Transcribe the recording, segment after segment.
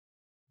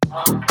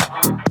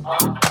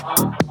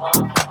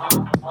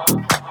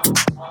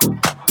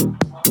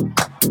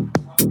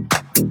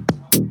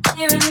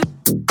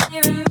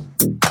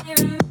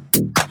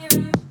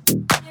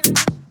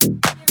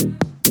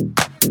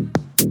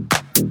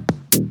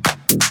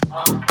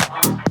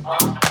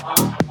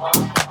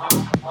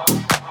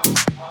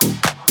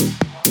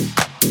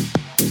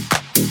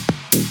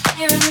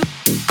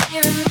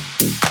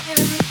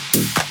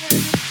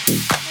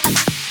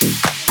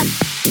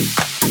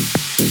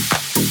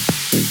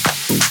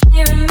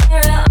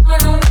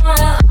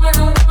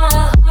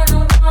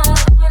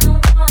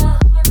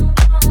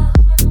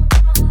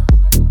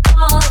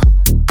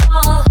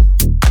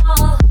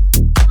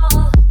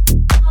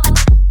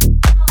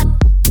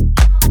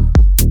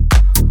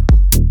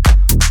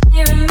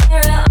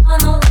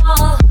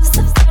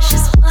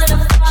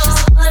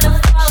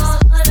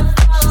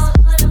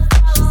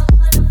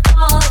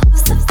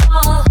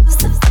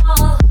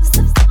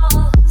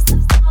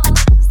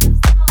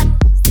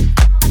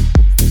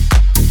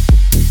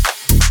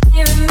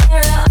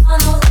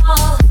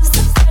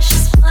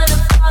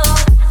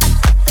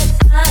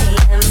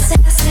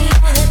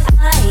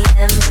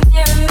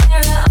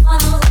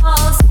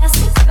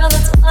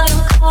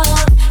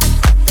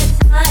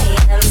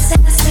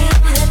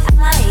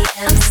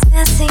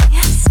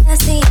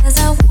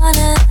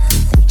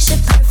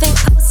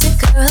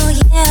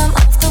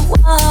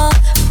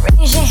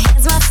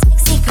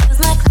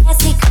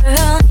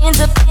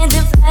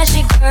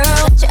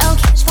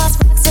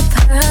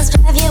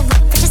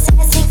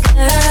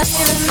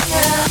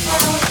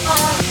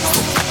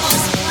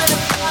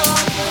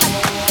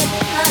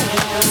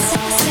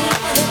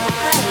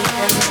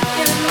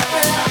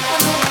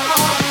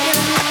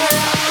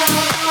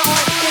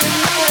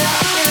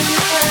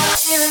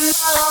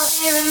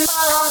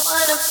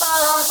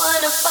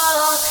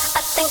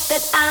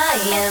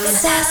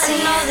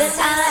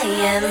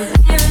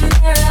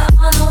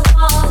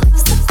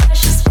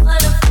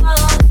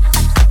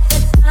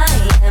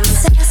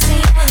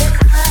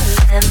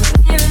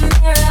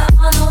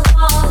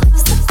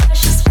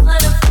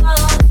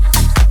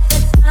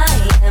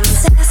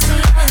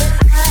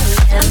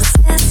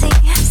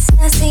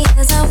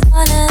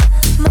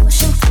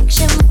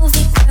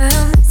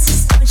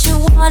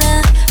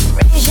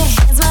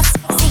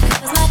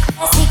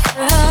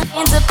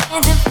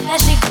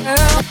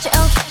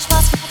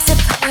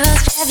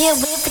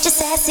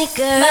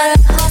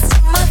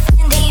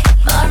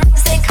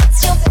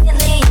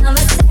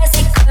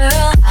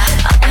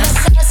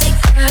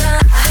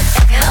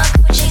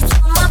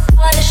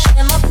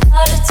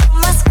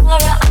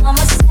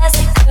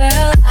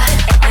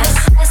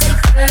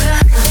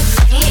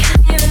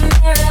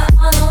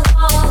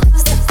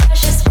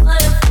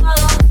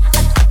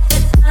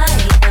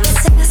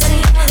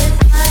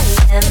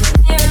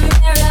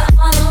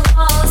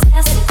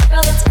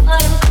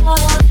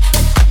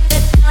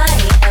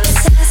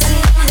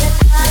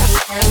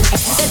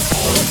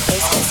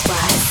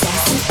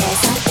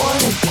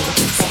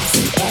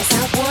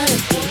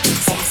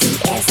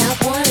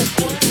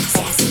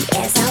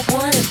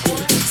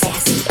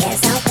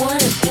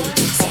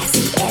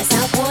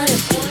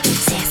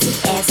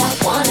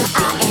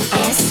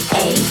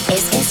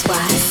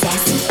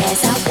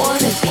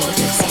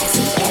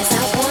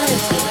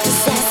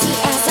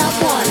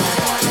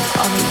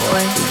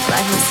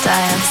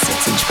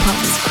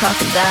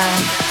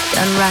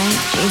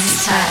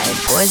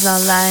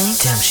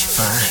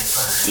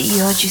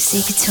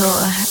Juicy couture,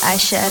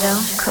 eyeshadow,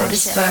 coat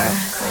is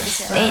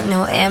fur. Ain't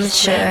no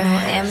amateur.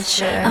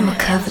 I'm a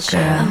cover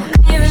girl.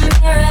 Mirror,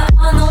 mirror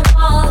on the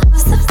wall,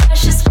 who's the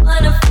freshest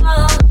one of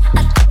all?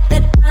 I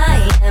think that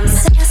I am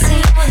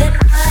sassy, that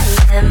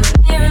I am.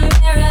 Mirror,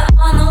 mirror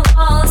on the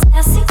wall,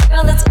 sassy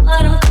girl, that's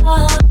what I'm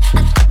called.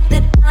 I think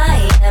that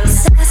I am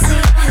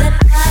sassy, that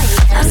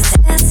I am.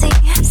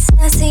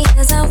 Sassy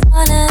as I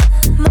wanna.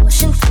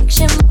 Motion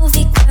picture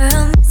movie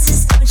girl,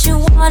 Mrs. Don't you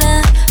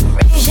wanna?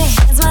 Raise your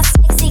hands, my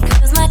sexy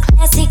girls, my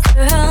classy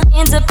girl,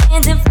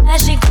 independent,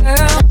 flashy girl.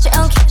 Got your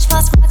own cash,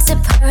 fast rocks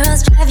and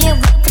pearls. Drive your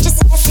wheel, put your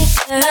sassy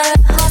girl.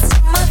 Horse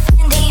in my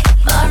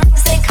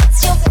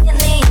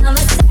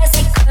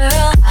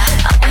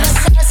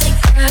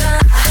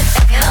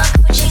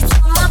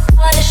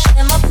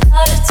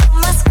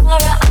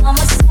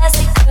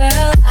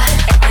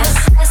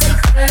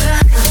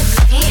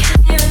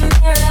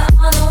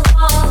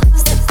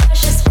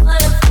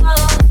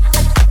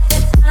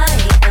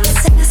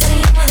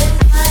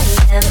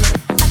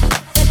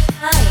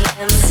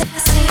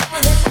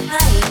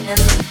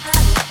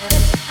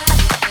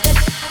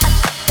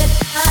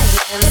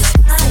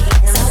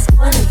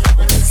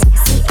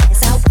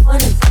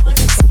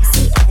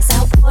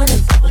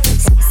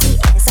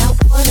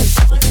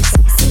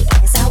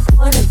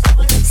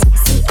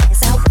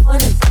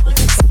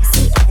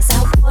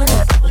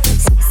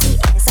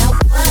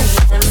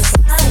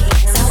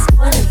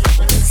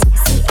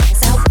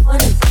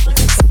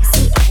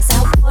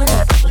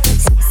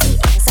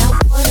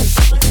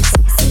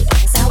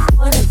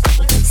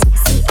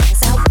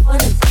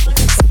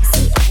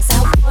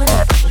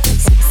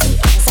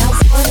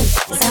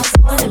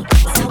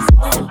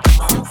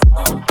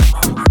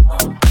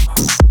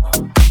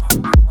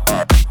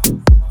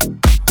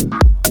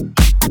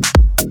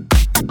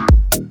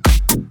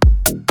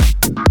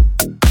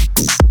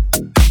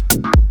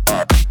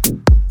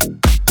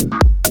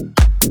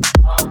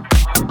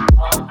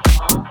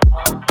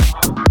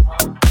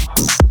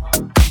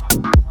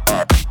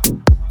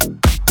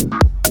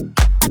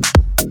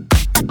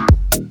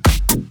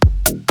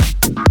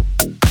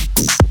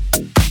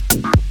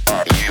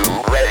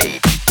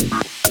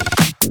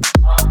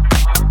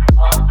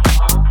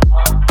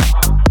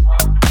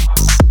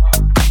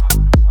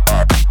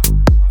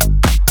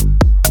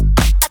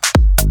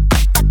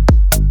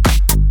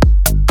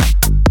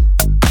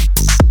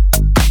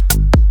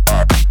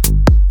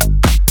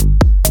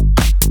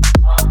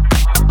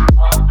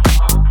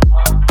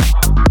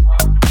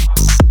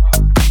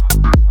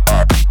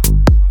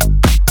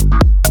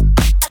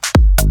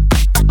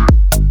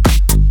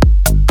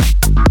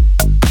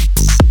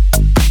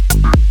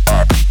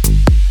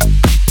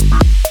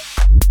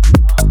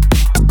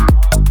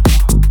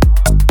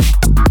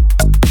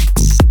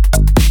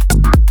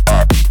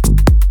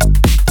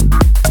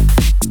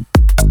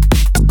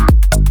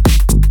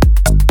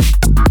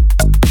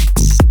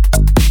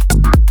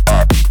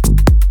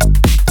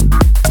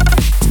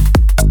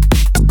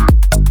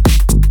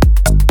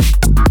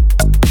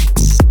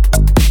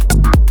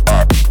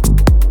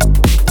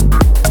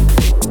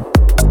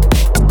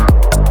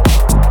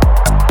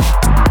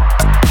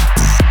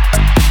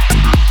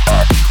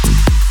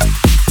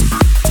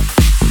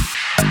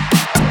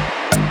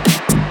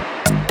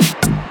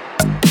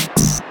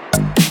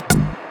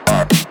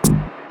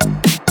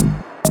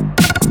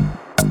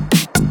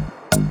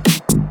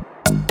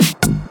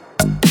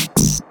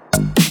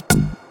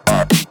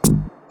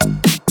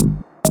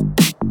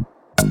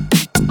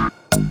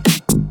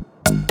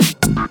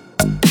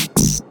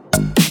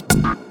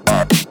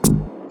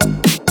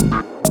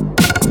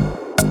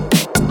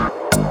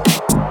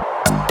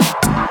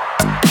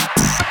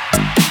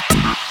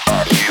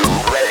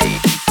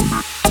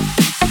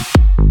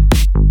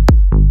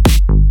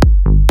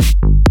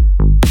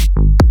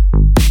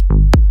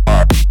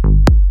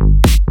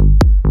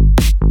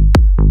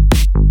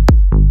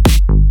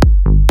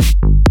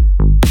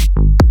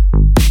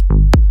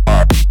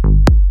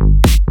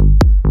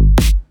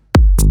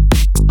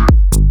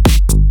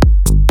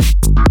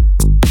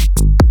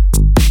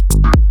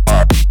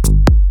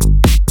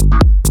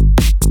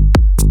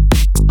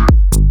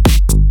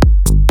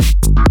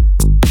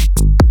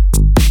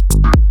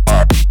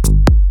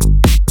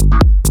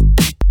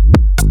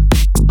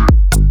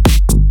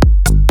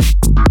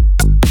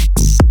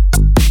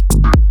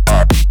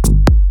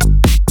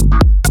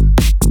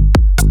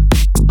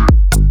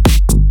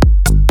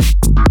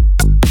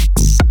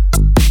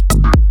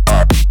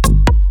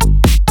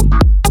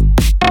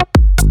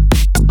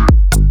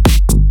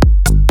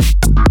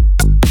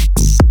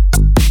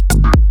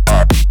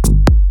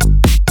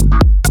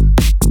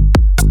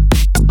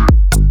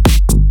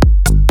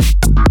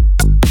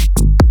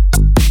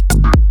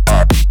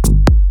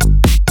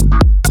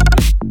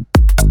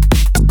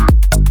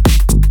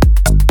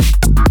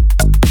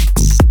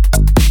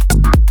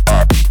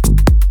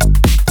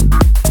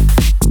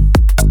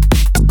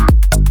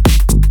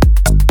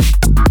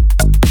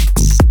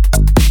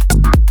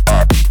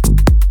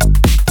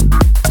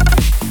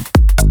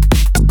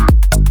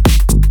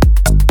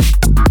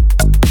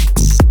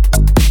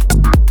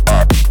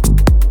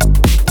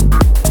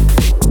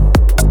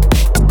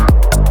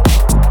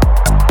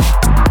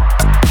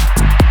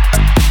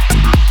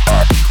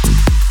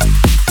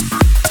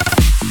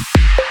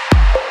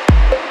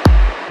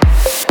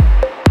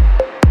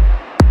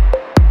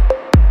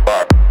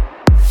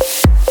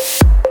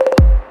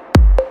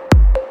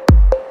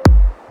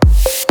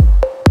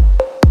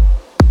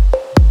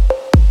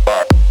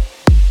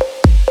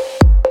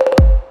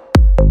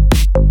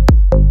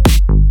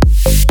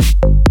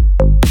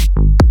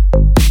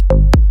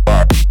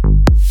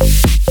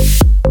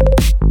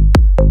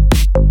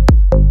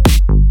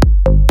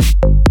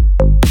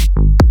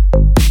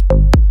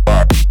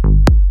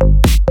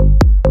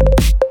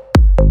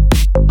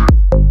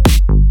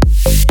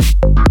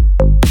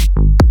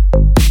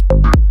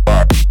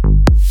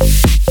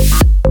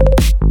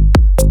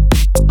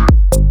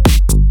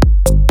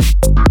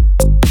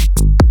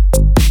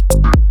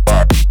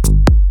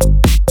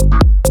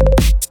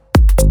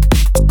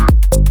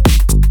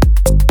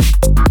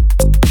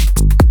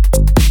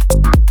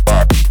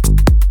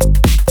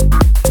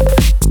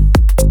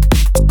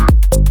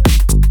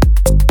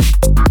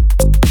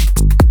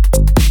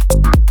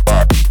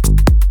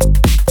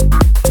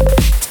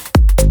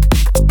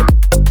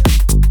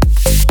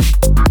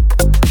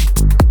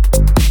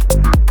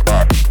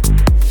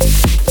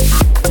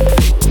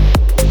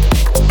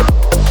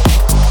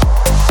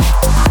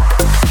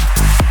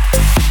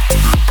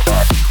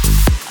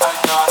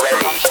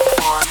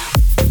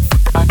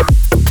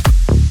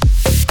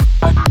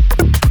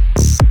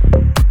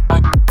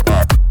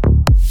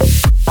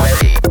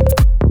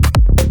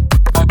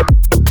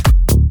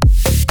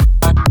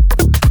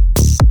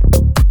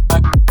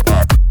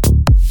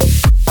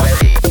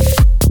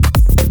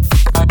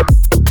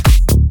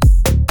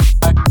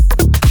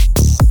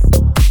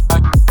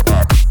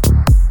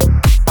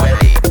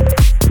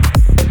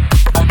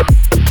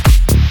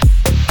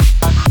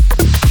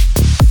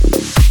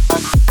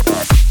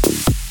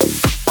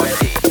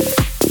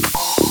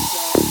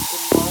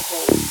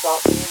I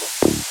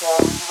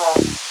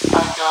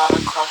got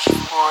a crush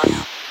for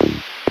you.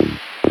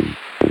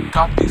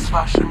 Got these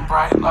flashing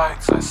bright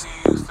lights. I see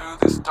you through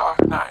this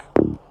dark night.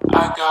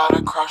 I got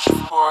a crush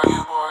for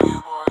you.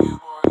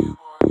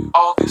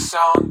 All this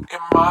sound in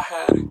my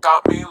head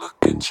got me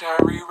looking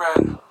cherry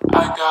red.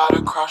 I got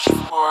a crush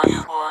for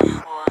you.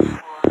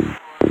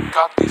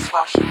 Got these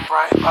flashing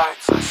bright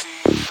lights. I see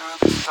you through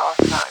this dark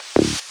night.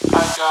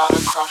 I got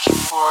a crush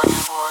for you.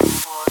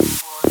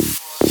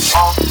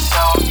 All this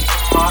sound in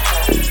my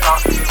head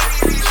got me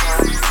looking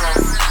cherry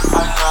red.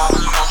 I got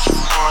a crush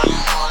for you.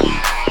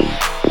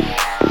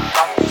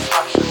 Got these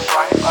flashing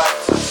bright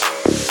lights. I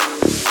see you through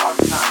this dark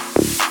night.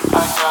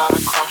 I got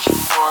a crush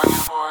for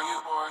you.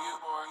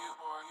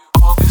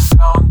 All this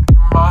sound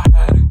in my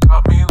head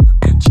got me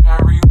looking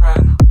cherry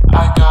red.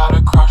 I got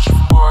a crush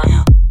for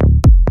you.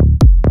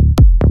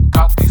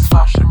 Got these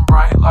flashing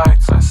bright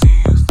lights. I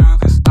see you through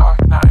this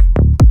dark night.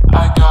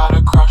 I got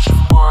a crush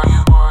for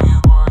you.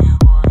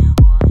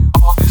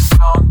 All this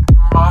sound in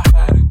my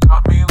head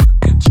got me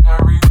looking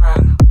cherry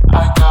red.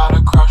 I got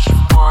a crush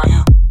for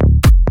you.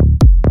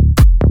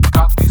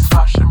 Got these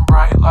flashing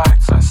bright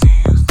lights. I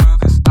see you through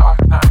this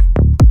dark night.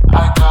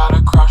 I got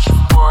a crush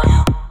for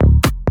you.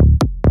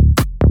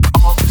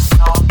 All this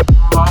sound in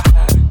my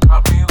head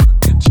got me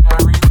looking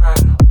cherry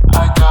red.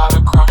 I got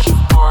a crush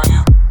for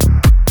you.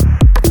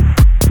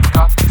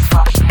 Got these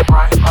flashing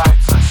bright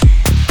lights. I see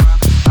you through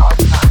this dark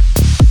night.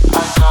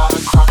 I got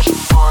a crush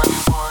for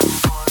you.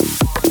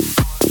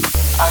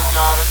 I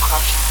got a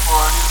crush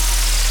for you.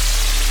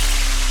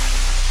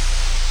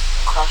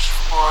 Crush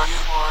for you.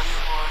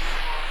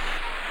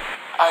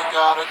 I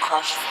got a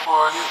crush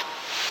for you.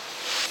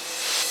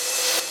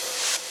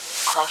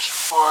 Crush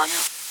for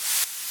you.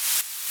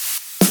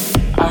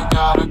 I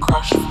got a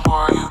crush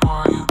for you.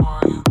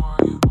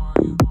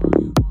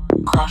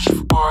 Crush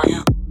for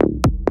you.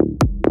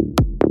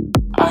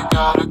 I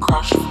got a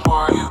crush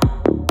for you.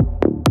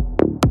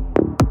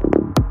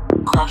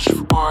 Crush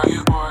for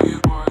you.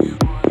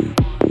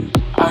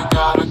 I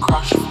got a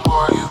crush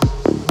for you.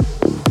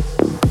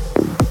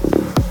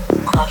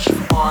 Crush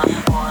for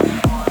you.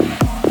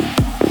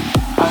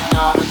 I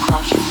got a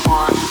crush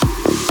for you.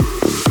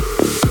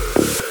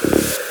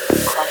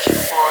 Crush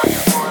for you.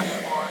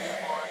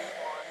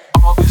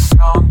 All this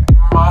sound in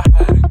my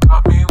head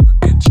got me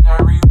looking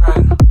cherry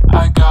red.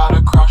 I got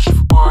a crush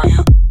for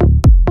you.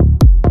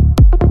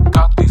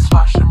 Got these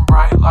flashing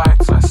bright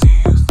lights. I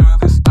see you through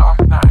this dark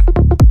night.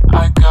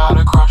 I got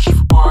a crush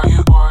for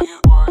you.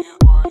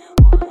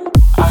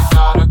 I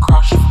got a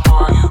crush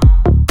for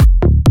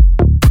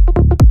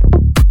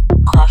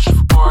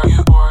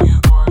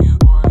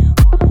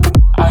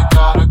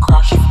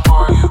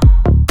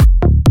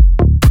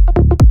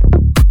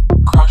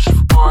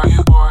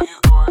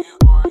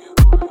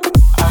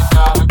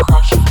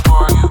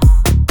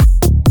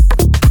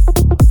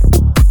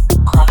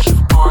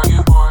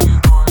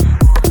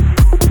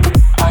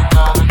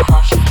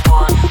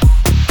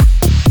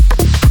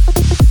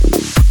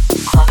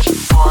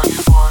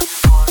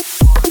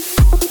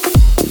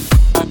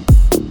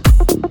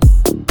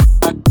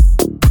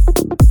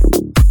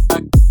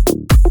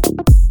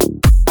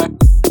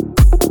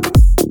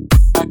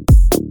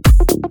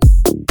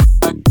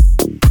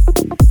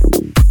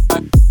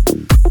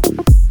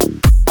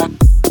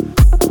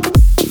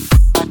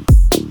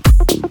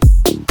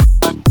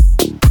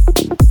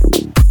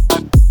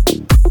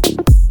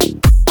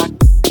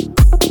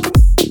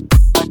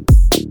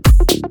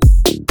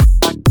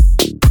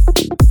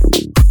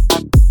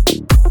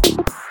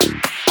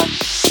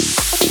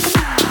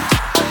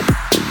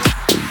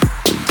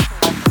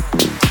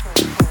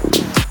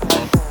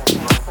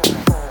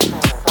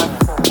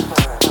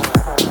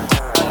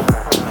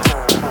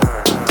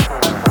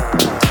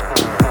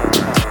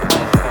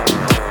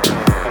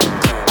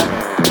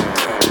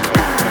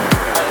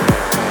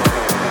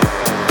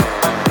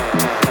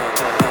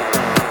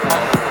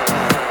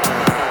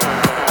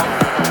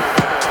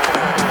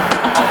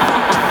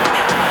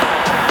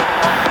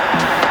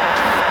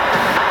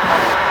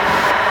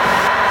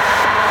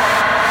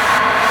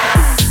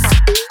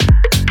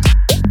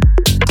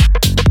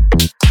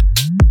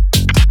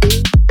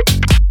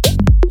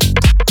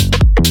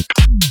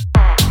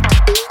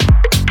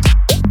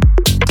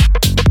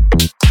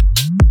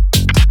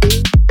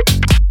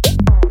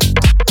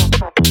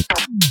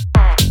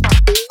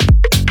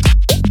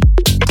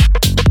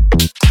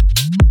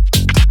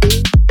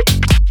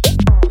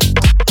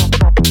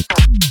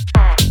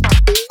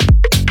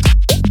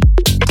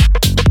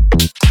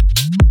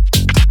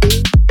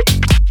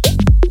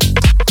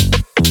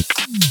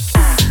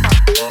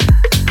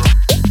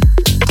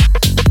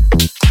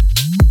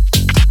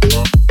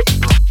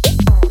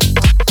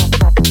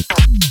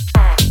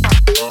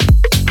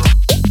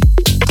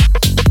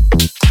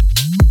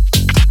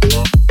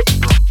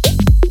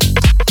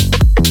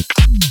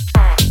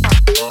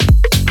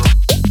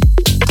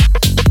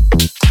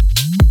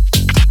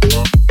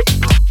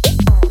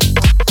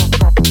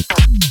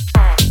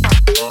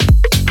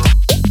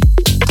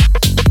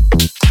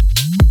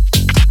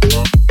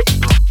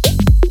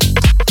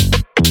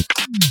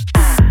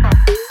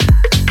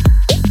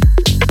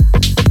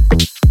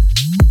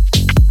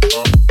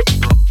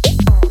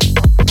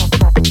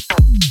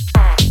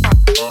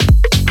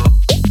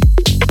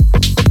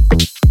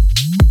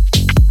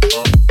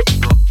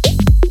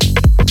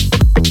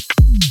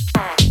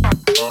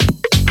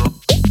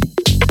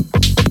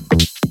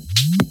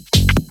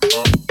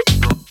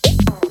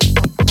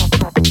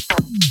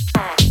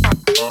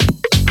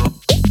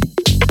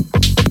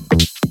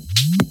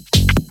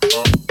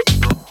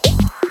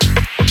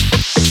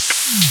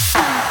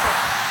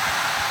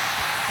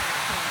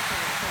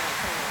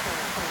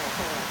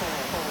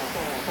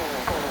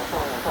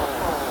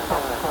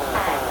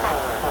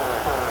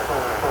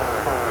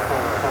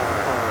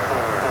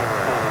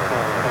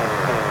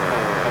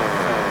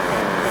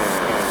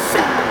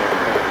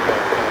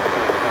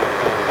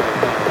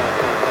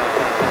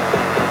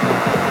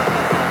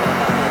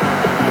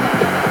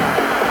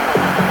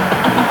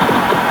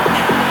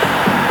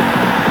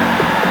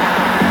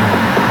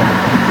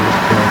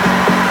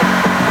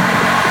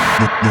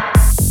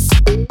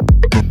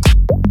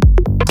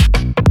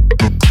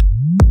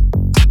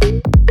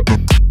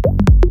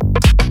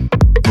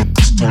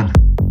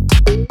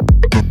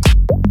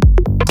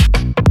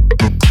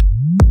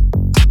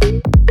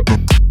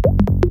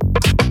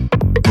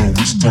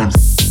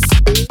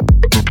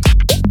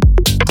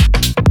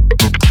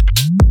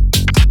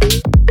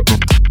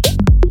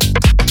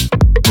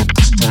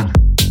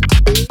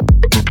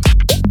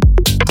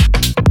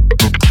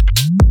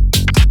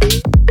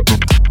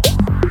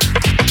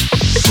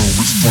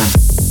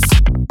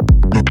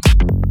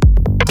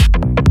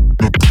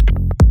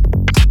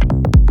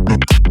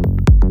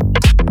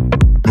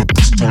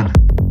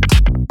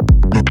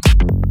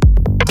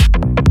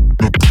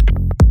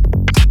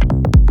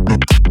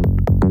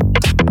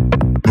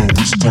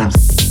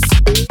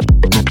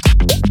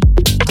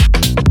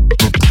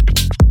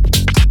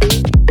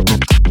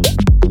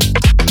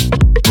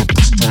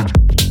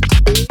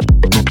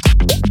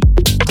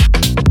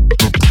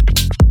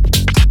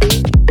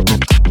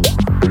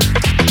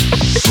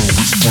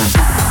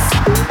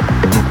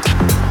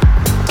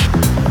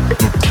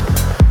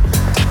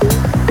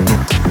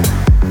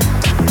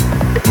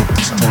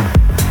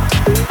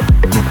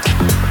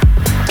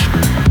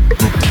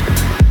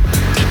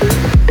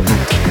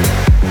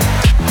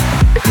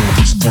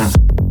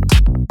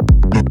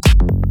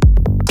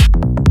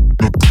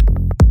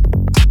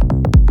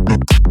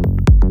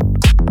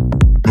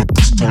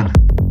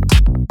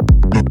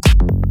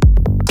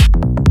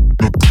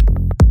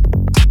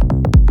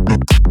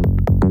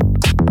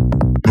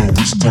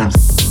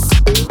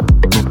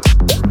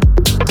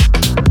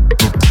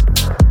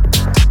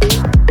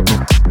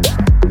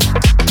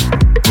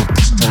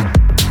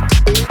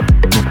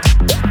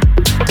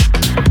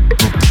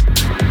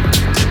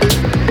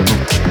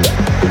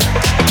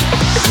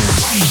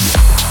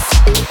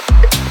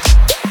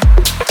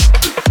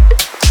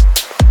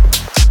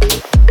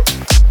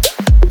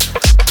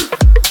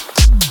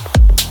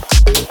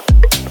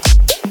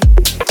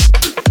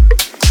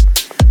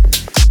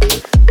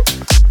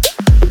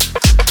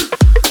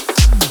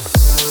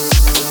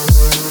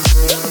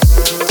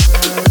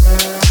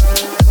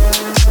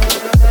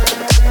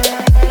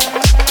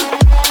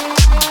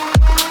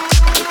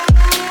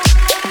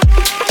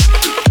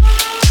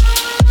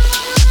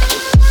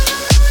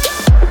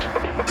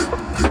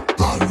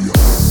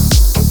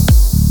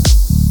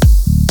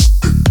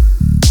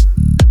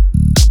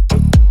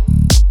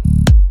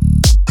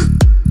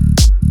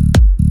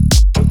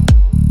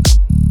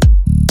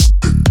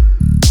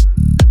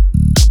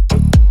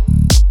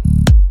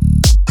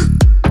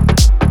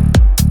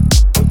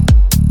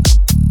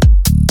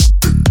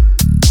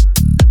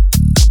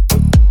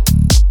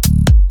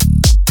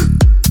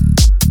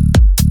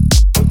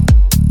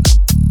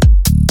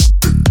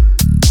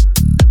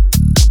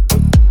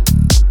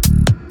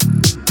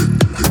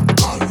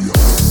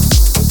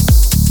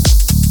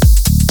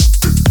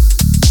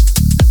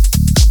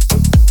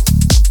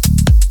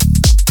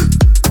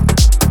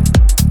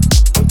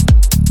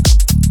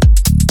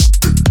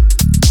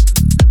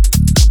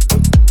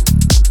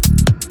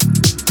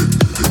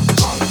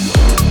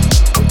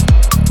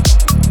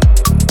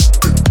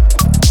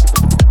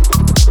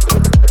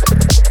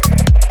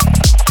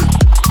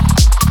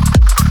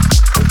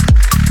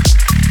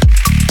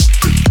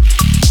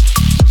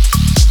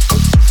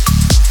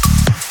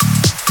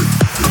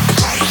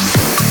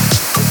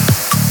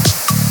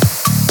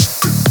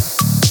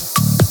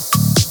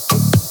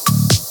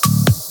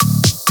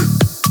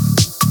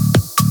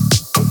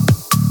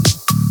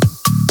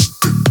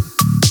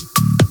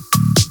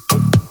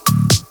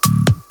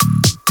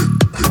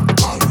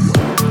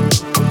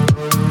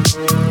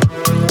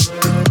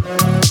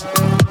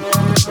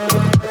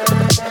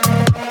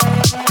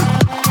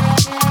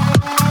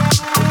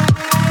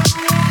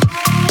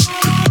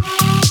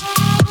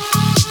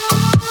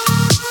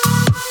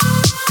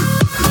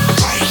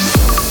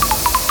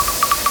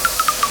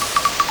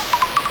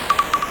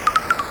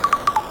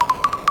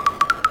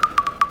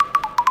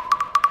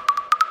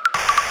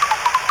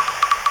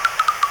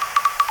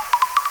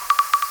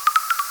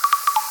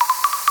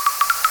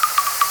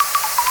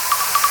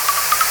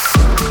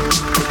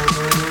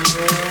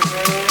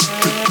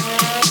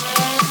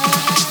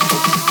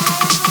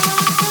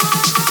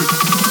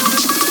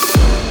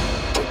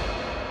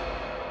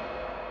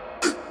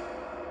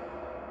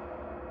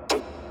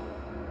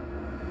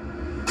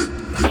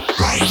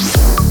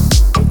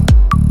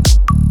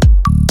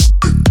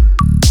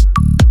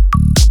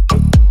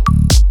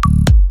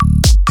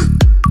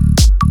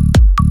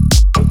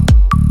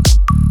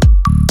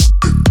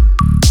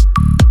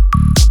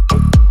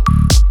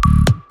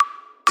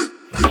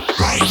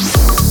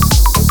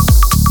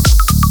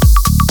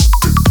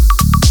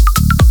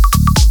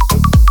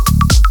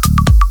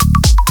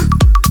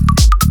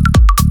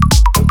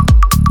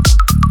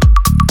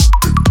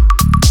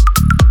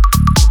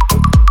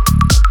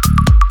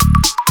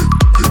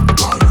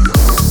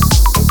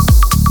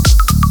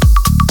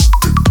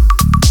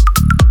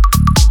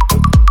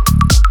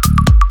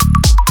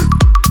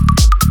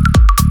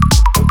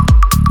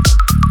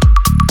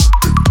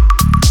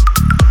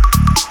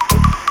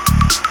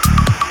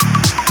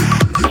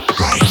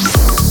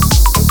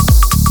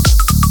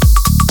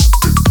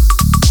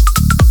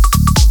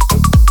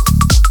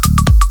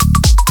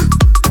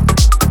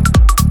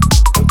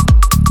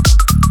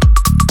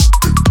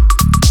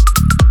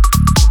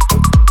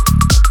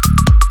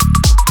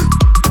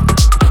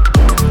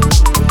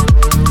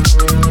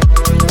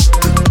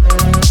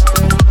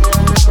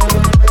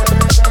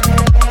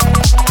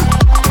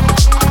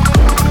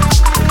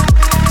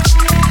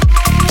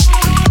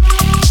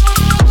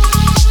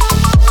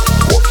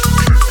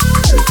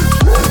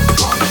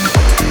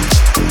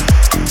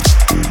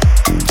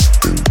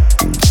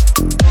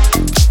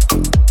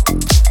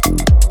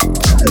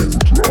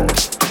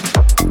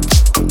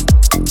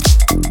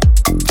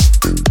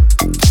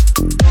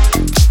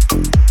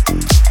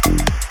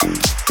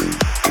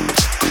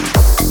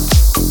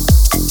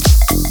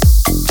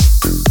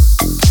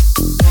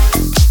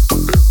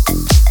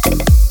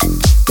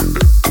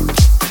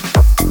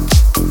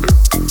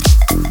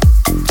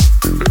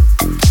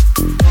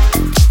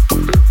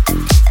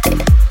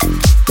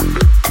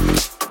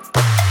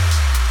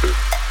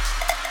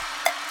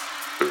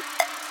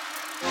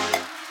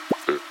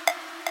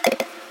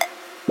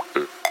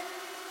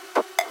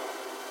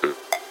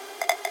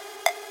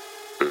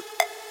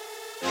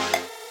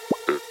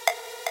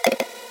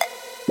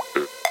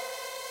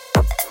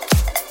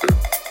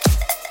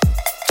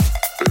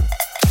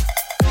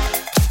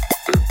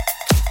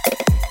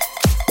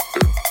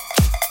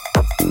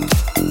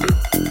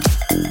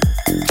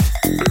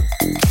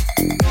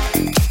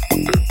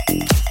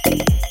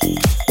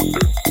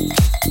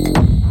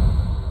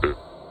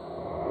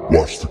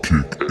Watch the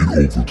kick in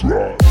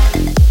overdrive.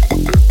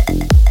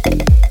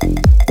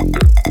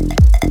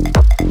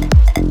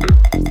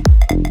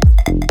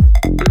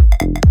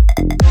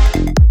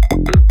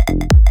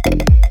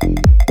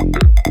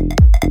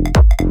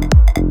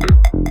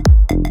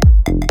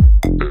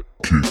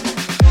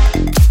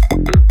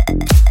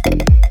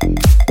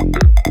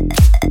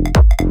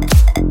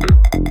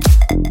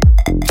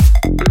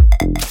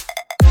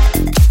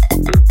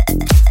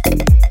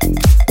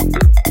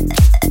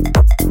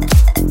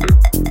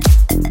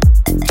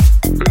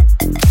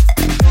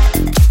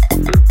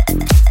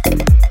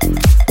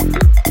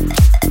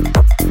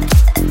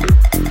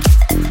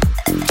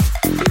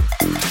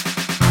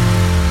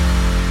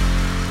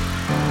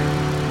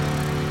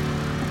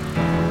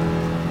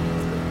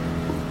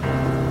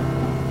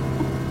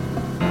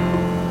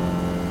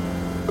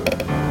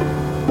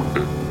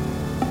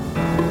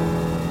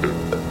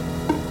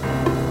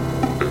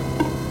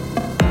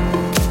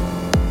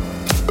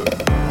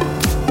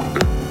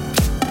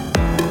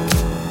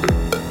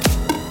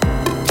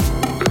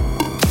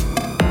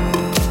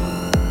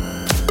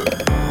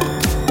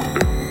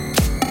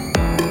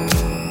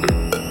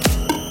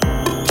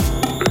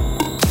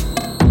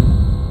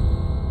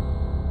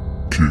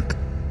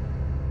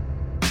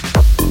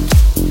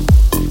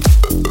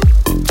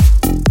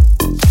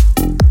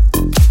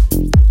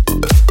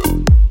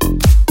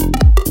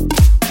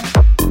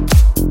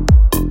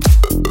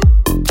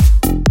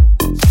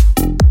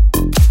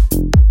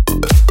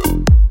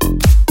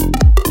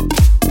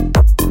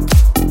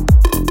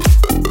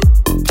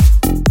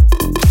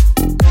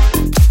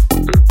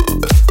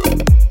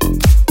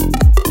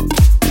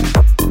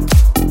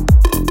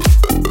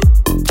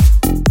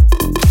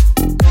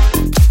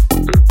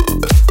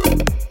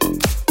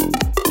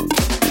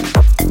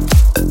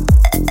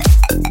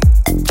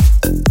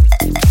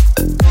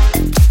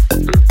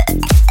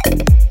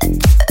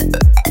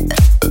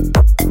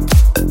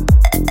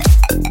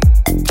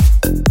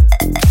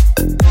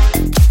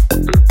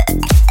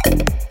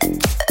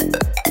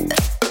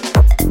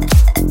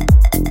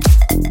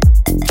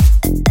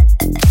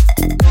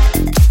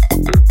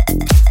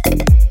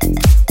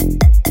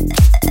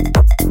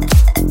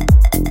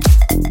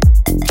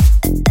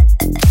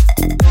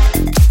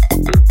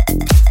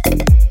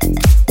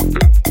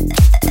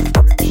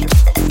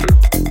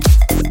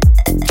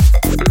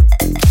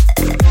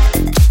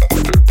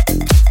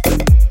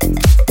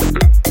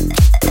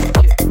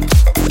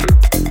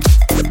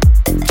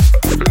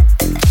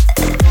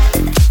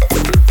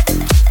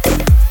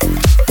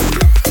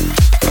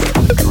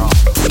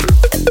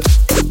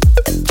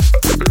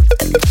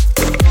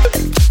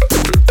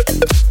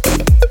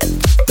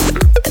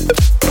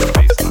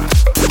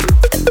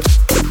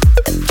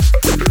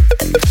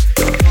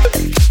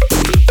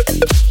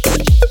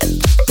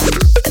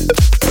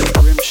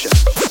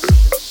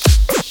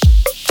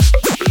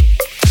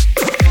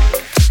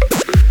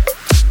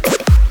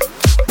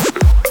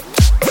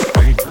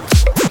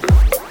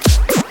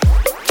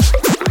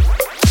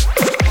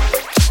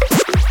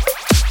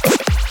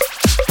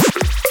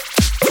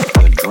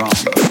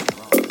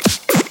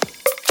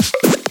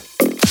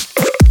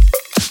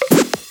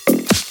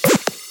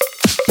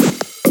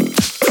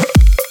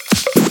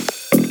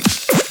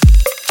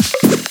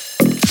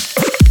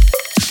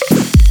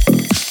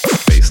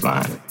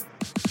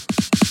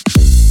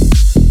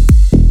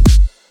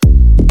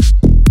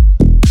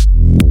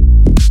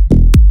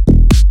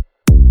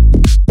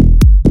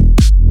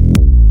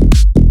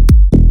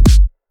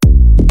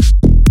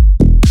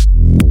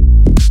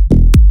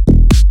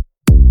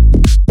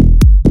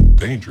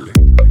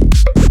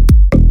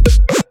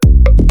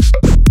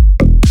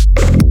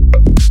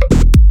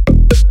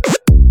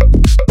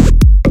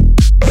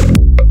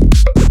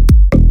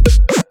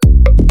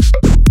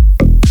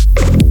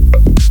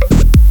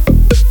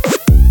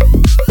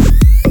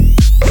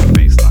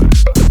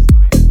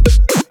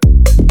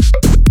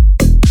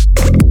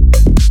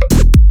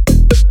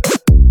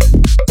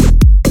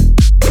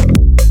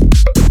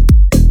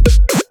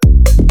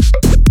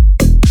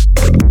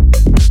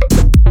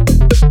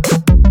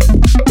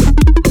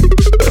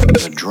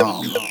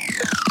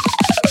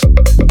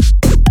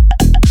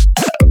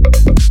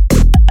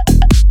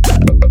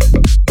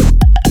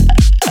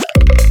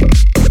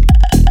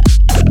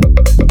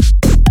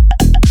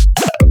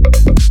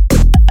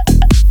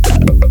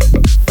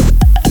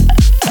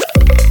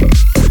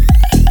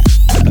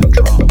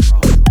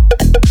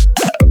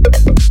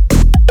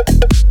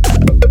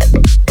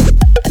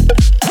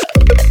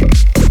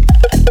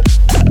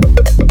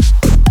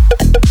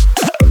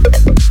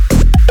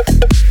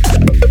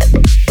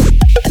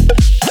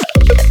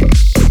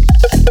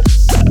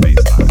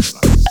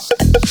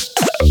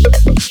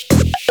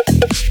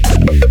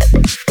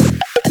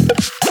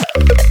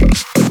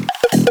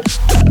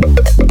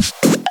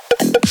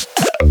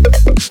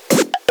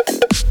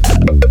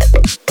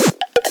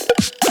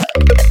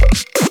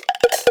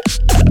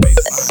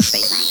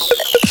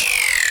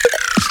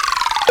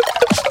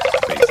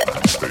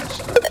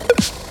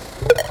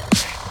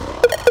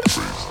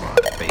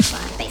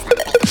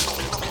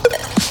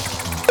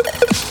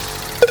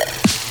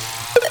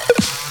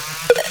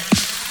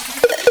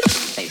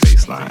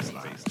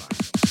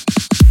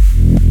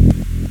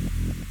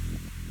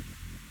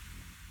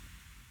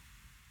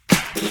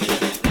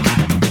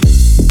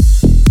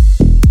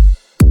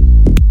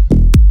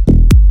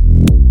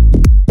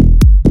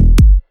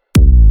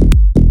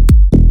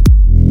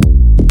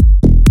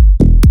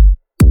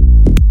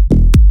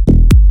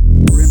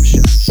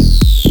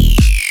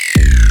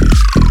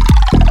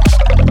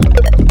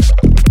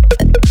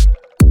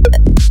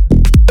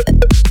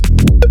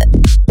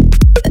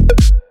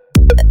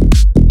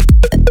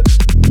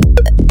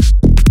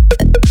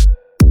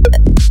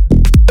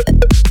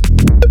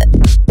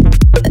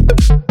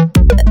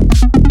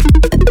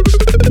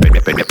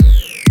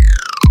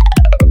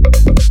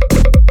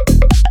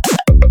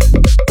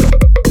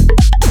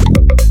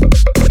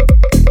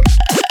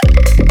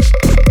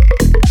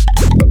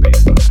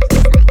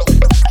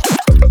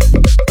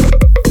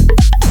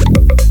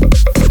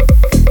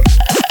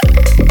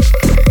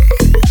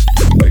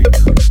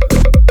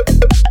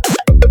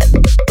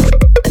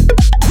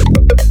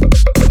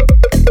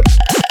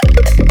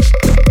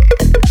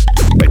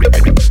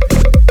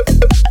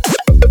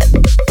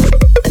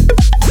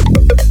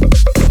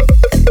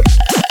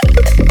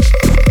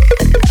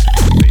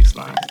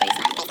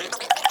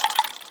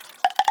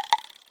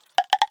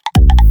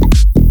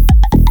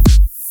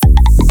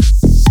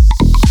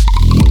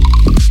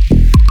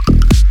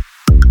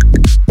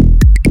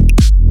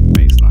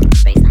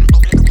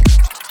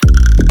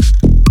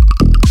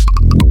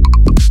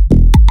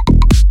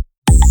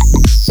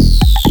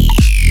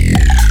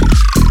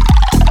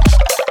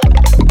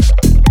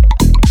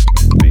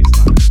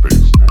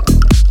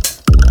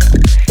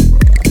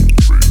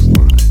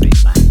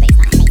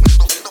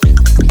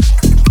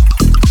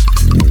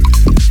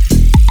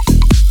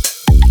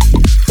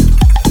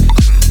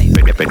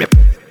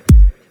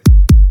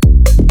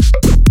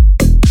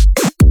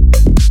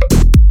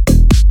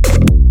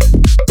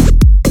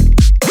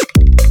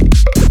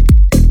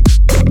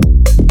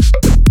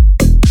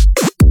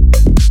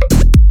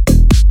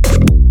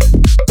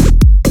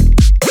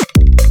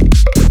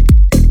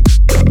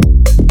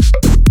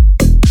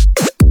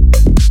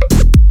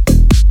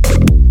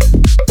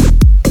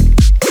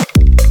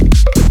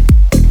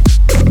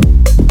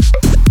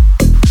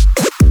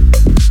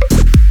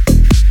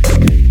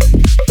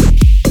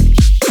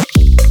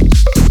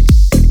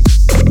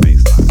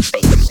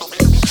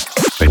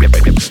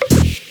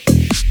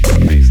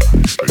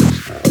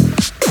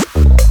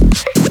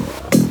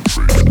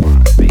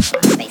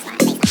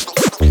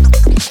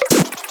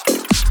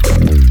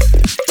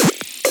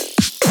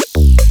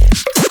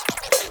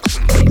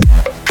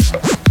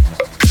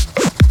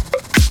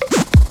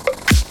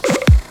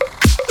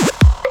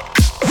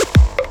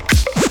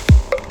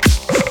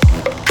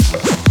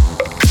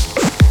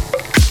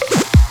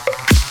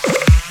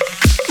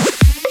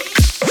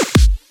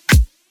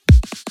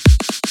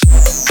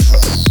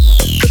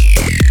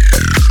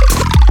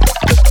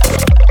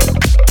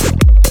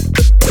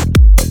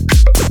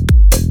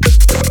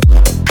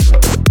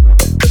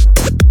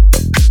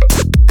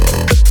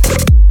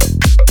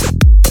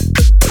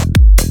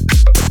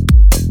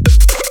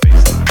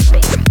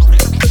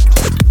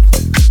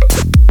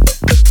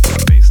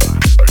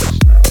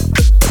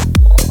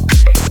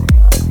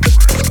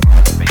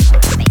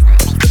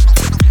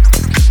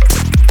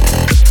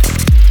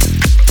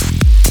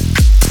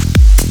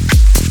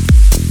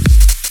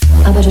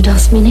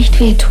 mir nicht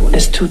wehtun.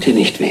 Es tut dir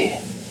nicht weh.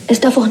 Es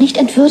darf auch nicht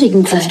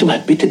entwürdigend sein. Kannst du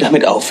mal bitte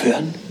damit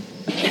aufhören?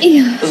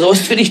 Ja. So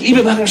ist für dich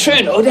Liebe machen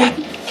schön, oder?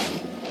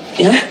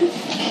 Ja? Ja.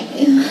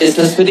 Ist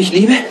das für dich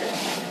Liebe?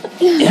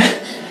 Ja?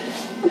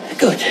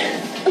 Gut.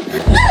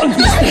 Und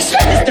ist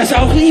das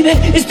auch Liebe?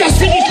 Ist das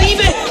für dich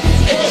Liebe?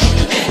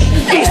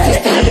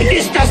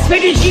 Ist das für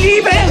dich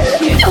Liebe?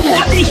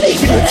 Und ich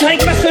will dir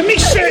zeigen, was für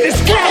mich schön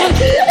ist, klar?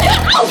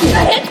 Hör auf,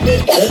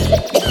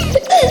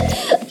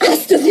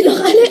 hast du sie noch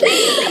alle?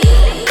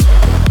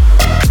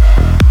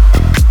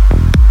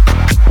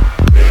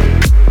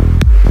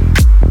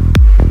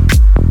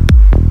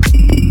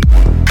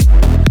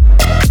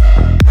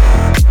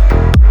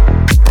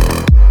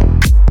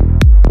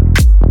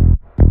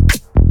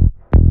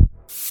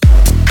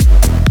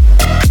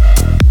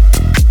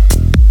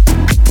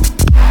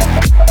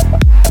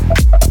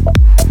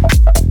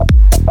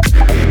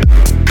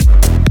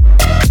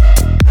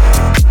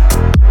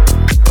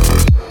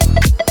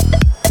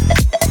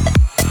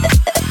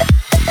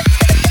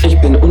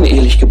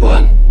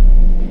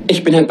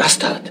 Ich bin ein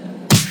Bastard.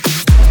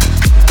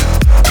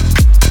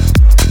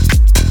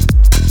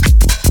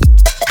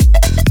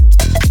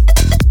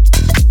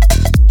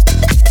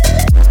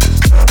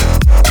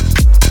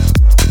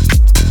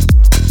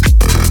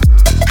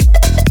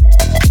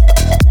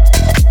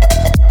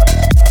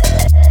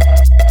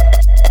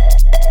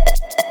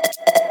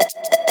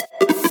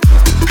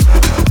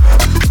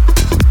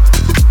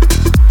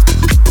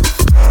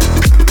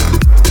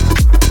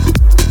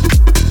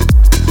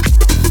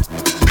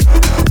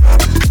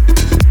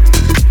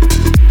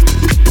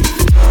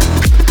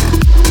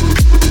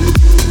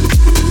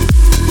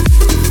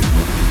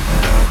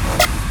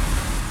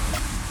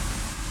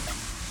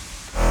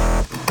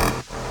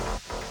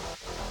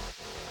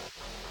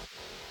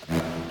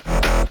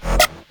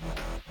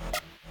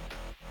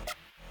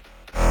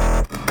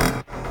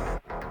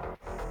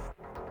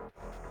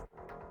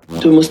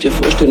 Du musst dir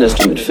vorstellen, dass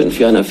du mit 5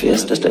 Jahren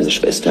erfährst, dass deine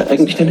Schwester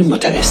eigentlich deine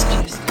Mutter ist.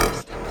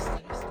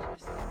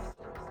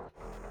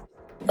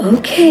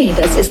 Okay,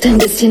 das ist ein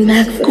bisschen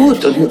merkwürdig.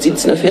 Gut, und mit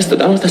 17 erfährst du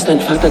dann noch, dass dein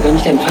Vater gar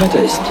nicht dein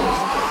Vater ist.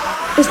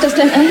 Ist das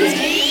dein Ernst?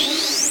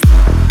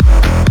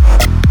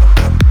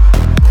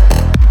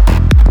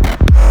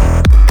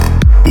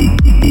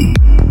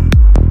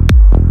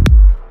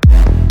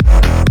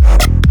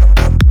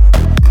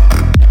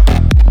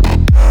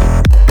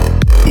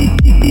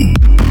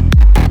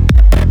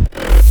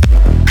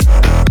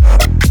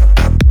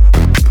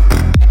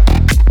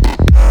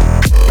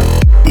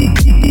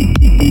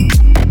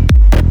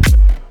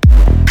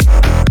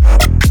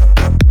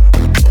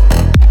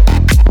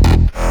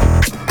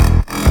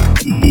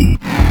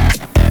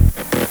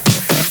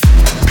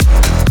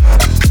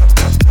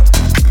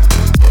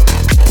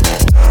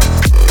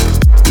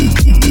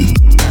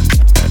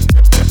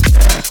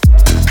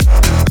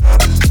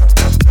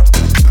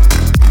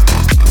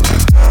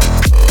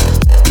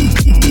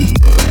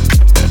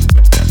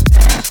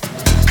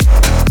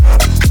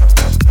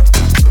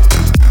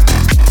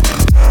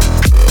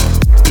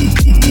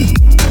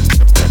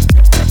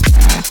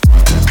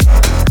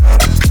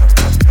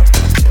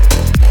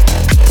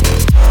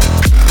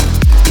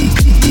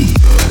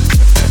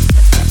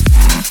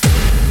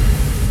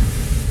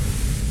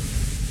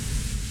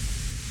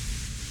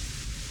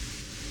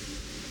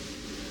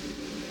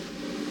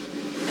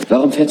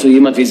 Warum fährt so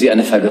jemand wie Sie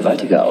eine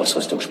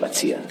Vergewaltigerausrüstung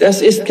spazieren?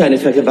 Das ist keine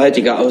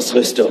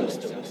Vergewaltigerausrüstung.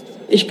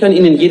 Ich kann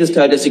Ihnen jedes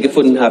Teil, das Sie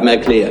gefunden haben,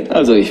 erklären.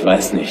 Also ich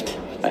weiß nicht.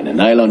 Eine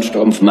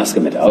Nylonstrumpfmaske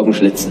mit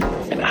Augenschlitzen,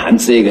 eine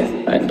Handsäge,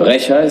 ein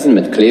Brecheisen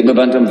mit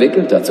Klebeband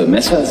umwickelt, dazu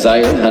Messer,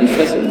 Seil,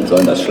 Handfesseln.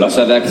 Sollen das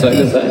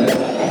Schlosserwerkzeuge sein?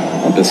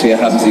 Und bisher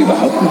haben Sie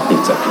überhaupt noch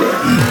nichts erklärt.